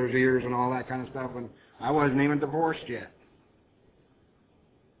each other's ears and all that kind of stuff, and I wasn't even divorced yet.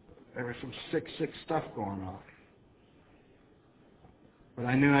 There was some sick stuff going on. But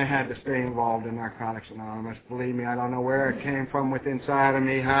I knew I had to stay involved in Narcotics Anonymous. Believe me, I don't know where it came from within inside of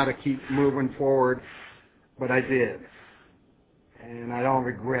me, how to keep moving forward, but I did. And I don't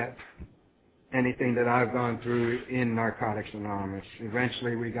regret anything that I've gone through in Narcotics Anonymous.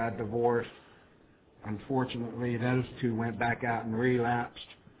 Eventually we got divorced. unfortunately, those two went back out and relapsed.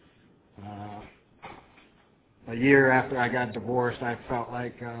 A year after I got divorced, I felt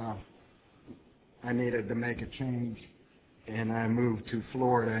like I needed to make a change, and I moved to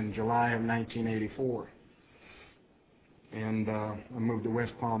Florida in July of 1984. And I moved to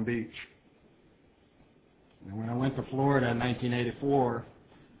West Palm Beach. And when I went to Florida in 1984,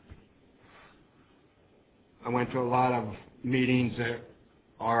 I went to a lot of meetings that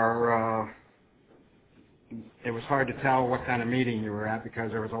are, it was hard to tell what kind of meeting you were at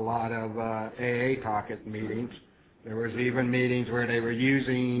because there was a lot of AA talk at meetings. There was even meetings where they were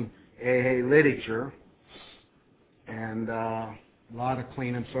using AA literature and a lot of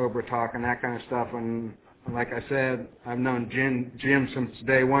clean and sober talk and that kind of stuff. And like I said, I've known Jim since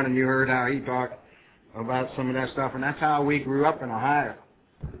day one, and you heard how he talked about some of that stuff, and that's how we grew up in Ohio.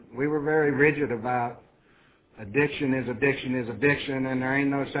 We were very rigid about addiction is addiction is addiction, and there ain't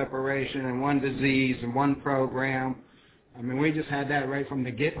no separation, and one disease and one program. I mean, we just had that right from the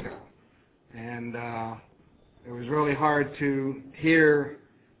get-go. And it was really hard to hear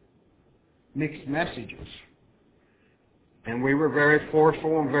mixed messages. And we were very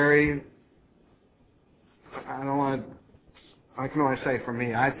forceful and very, I can only say for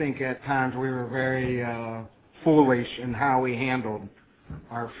me, I think at times we were very foolish in how we handled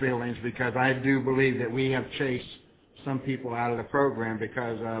our feelings, because I do believe that we have chased some people out of the program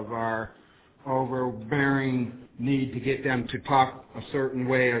because of our overbearing need to get them to talk a certain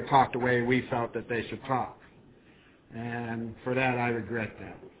way or talk the way we felt that they should talk. And for that, I regret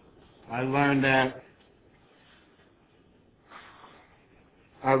that. I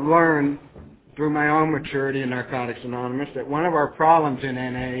learned through my own maturity in Narcotics Anonymous that one of our problems in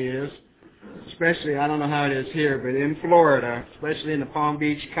NA is, especially, I don't know how it is here, but in Florida, especially in the Palm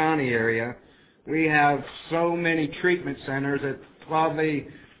Beach County area, we have so many treatment centers that probably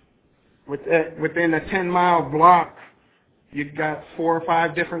within a 10-mile block, you've got 4 or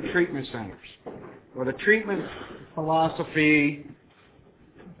 5 different treatment centers. Well, the treatment philosophy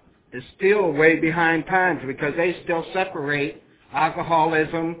is still way behind times because they still separate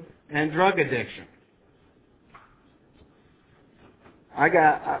alcoholism and drug addiction.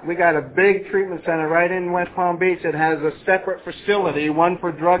 We got a big treatment center right in West Palm Beach that has a separate facility, one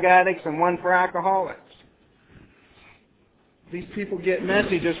for drug addicts and one for alcoholics. These people get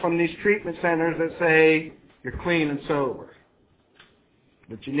messages from these treatment centers that say you're clean and sober,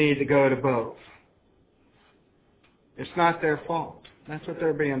 but you need to go to both. It's not their fault. That's what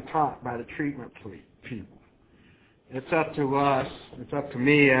they're being taught by the treatment people. It's up to us, it's up to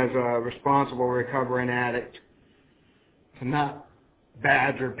me as a responsible recovering addict to not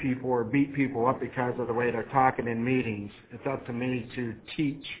badger people or beat people up because of the way they're talking in meetings. It's up to me to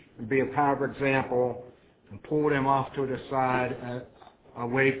teach and be a powerful example and pull them off to the side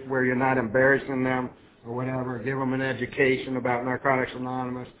away where you're not embarrassing them or whatever. Give them an education about Narcotics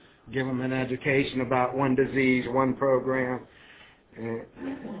Anonymous. Give them an education about one disease, one program. And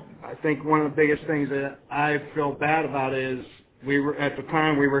I think one of the biggest things that I feel bad about is at the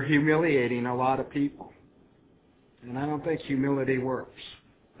time we were humiliating a lot of people. And I don't think humility works.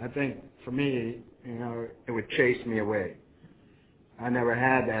 I think for me, it would chase me away. I never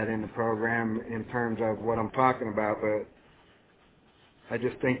had that in the program in terms of what I'm talking about, but I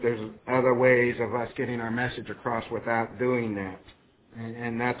just think there's other ways of us getting our message across without doing that.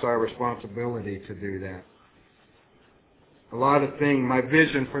 And that's our responsibility to do that. A lot of things, my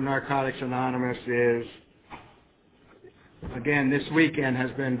vision for Narcotics Anonymous is, again, this weekend has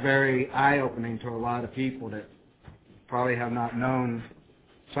been very eye-opening to a lot of people that probably have not known.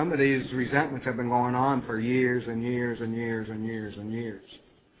 Some of these resentments have been going on for years and years and years and years and years.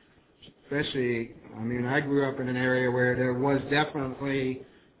 Especially, I grew up in an area where there was definitely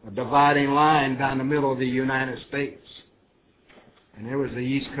a dividing line down the middle of the United States. And it was the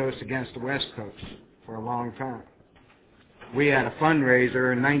East Coast against the West Coast for a long time. We had a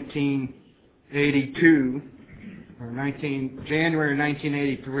fundraiser in 1982, January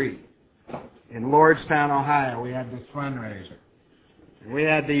 1983. In Lordstown, Ohio, we had this fundraiser. We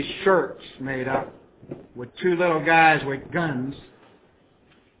had these shirts made up with 2 little guys with guns.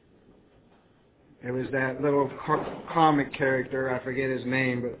 It was that little comic character, I forget his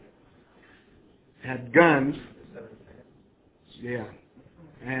name, but had guns. Yeah.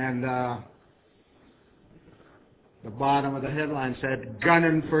 And the bottom of the headline said,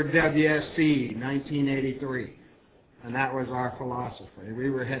 "Gunning for WSC, 1983. And that was our philosophy. We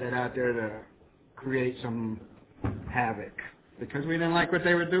were headed out there to create some havoc because we didn't like what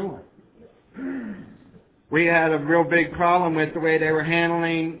they were doing. We had a real big problem with the way they were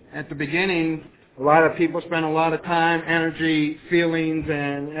handling, at the beginning, a A lot of people spend a lot of time, energy, feelings,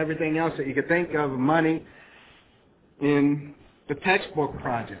 and everything else that you could think of, money, in the textbook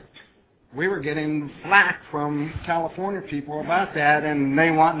project. We were getting flack from California people about that, and they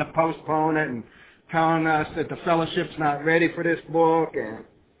wanting to postpone it and telling us that the fellowship's not ready for this book, and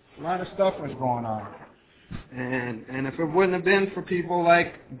a lot of stuff was going on. And if it wouldn't have been for people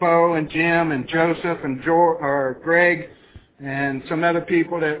like Bo and Jim and Joseph and Greg and some other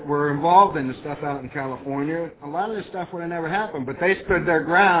people that were involved in the stuff out in California, a lot of this stuff would have never happened. But they stood their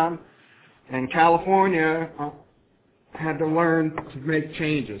ground, and California had to learn to make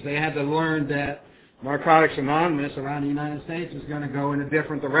changes. They had to learn that Narcotics Anonymous around the United States is going to go in a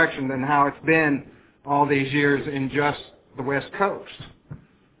different direction than how it's been all these years in just the West Coast.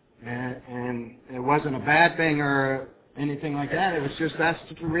 And it wasn't a bad thing or anything like that. It was just that's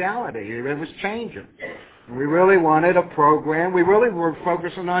the reality. It was changing. And we really wanted a program. We really were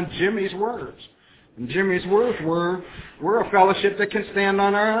focusing on Jimmy's words. And Jimmy's words were, we're a fellowship that can stand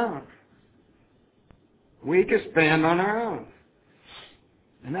on our own. We can stand on our own.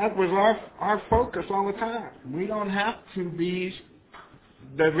 And that was our focus all the time. We don't have to be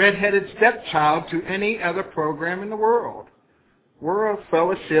the red-headed stepchild to any other program in the world. We're a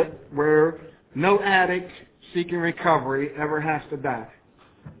fellowship where no addict seeking recovery ever has to die.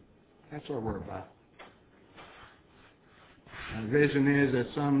 That's what we're about. My vision is that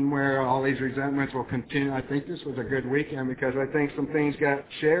somewhere all these resentments will continue. I think this was a good weekend because I think some things got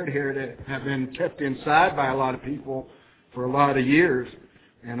shared here that have been kept inside by a lot of people for a lot of years.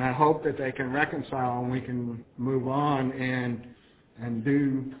 And I hope that they can reconcile and we can move on and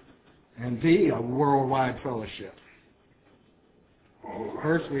be a worldwide fellowship.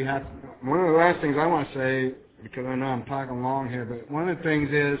 First, one of the last things I want to say, because I know I'm talking long here, but one of the things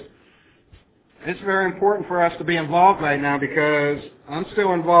is, it's very important for us to be involved right now because I've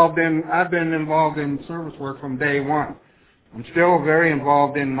been involved in service work from day one. I'm still very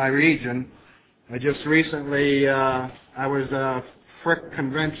involved in my region. I just recently, I was a Frick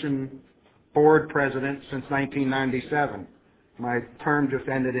Convention board president since 1997. My term just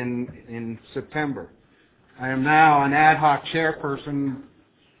ended in September. I am now an ad hoc chairperson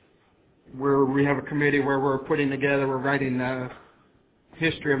where we have a committee where we're writing the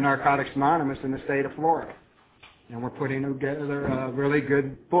history of Narcotics Anonymous in the state of Florida. And we're putting together a really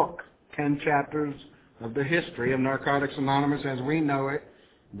good book, 10 chapters of the history of Narcotics Anonymous as we know it.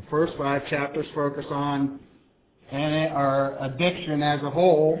 The first 5 chapters focus on our addiction as a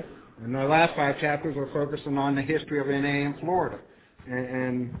whole, and the last 5 chapters are focusing on the history of NA in Florida.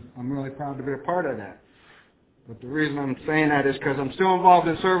 And I'm really proud to be a part of that. But the reason I'm saying that is because I'm still involved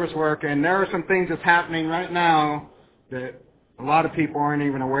in service work, and there are some things that's happening right now that a lot of people aren't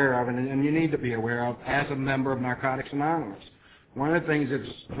even aware of, and you need to be aware of as a member of Narcotics Anonymous. One of the things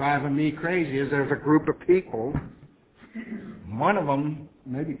that's driving me crazy is there's a group of people, one of them,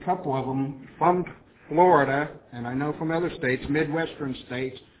 maybe a couple of them, from Florida, and I know from other states, Midwestern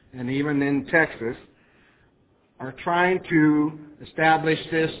states, and even in Texas, are trying to establish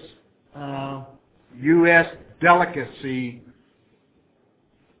this U.S. delicacy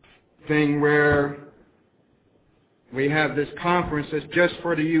thing where we have this conference that's just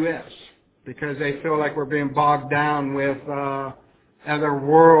for the U.S. because they feel like we're being bogged down with other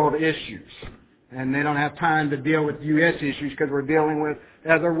world issues. And they don't have time to deal with U.S. issues because we're dealing with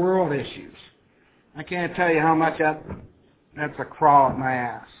other world issues. I can't tell you how much that's a crawl at my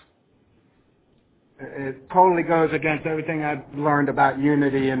ass. It totally goes against everything I've learned about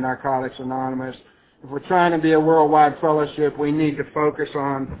unity in Narcotics Anonymous. If we're trying to be a worldwide fellowship, we need to focus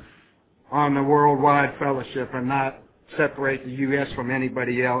on the worldwide fellowship and not separate the U.S. from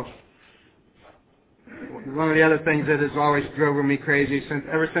anybody else. One of the other things that has always driven me crazy,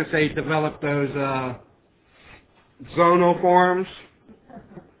 ever since they developed those zonal forums,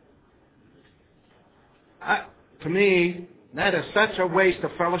 to me, that is such a waste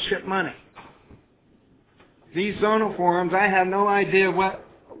of fellowship money. These zonal forums, I have no idea what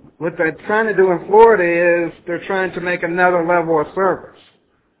they're trying to do in Florida is they're trying to make another level of service.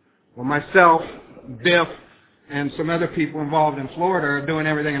 Well, myself, Biff, and some other people involved in Florida are doing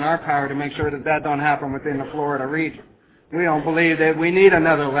everything in our power to make sure that don't happen within the Florida region. We don't believe that we need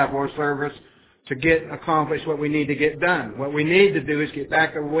another level of service to accomplish what we need to get done. What we need to do is get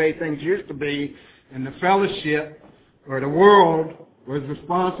back to the way things used to be, and the fellowship, or the world, was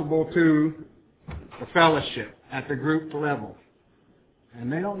responsible to the fellowship at the group level. And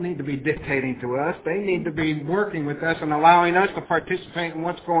they don't need to be dictating to us. They need to be working with us and allowing us to participate in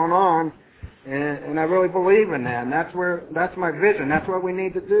what's going on. And I really believe in that. And that's my vision. That's what we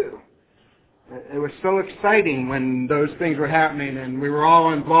need to do. It was so exciting when those things were happening and we were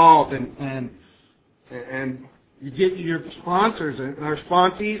all involved. And and you get your sponsors or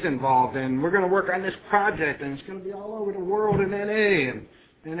sponsees involved, and we're going to work on this project, and it's going to be all over the world in NA,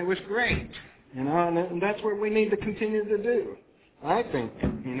 and it was great, you know, and that's what we need to continue to do. I think,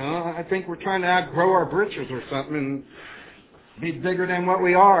 you know, I think we're trying to outgrow our britches or something and be bigger than what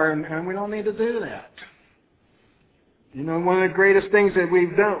we are, and we don't need to do that. You know, one of the greatest things that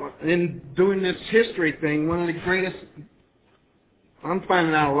we've done in doing this history thing, one of the greatest, I'm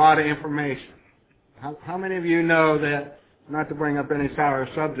finding out a lot of information. How many of you know that, not to bring up any sour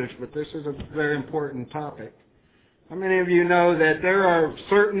subjects, but this is a very important topic. How many of you know that there are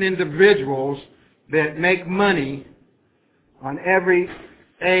certain individuals that make money on every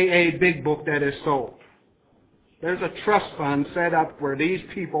AA Big Book that is sold? There's a trust fund set up where these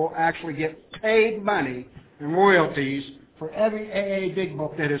people actually get paid money and royalties for every AA Big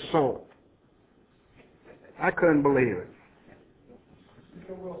Book that is sold. I couldn't believe it.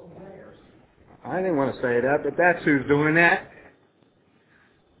 I didn't want to say that, but that's who's doing that.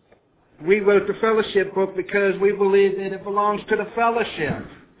 We wrote the fellowship book because we believe that it belongs to the fellowship.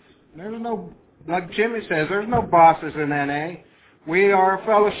 There's no, like Jimmy says, there's no bosses in NA. We are a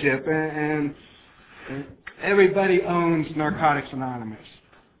fellowship, and everybody owns Narcotics Anonymous.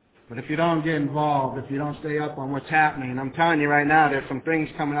 But if you don't get involved, if you don't stay up on what's happening, I'm telling you right now, there's some things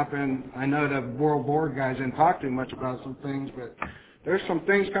coming up, and I know the World Board guys didn't talk too much about some things, but there's some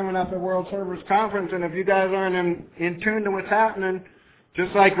things coming up at World Servers Conference, and if you guys aren't in tune to what's happening,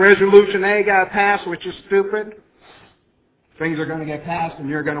 just like Resolution A got passed, which is stupid, things are going to get passed, and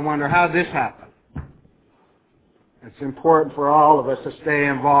you're going to wonder how this happened. It's important for all of us to stay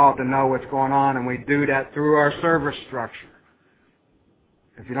involved and know what's going on, and we do that through our service structure.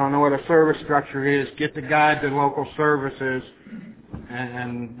 If you don't know what a service structure is, get the guide to local services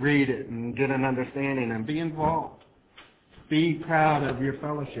and read it and get an understanding and be involved. Be proud of your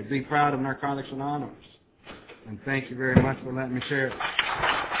fellowship. Be proud of Narcotics Anonymous. And thank you very much for letting me share it.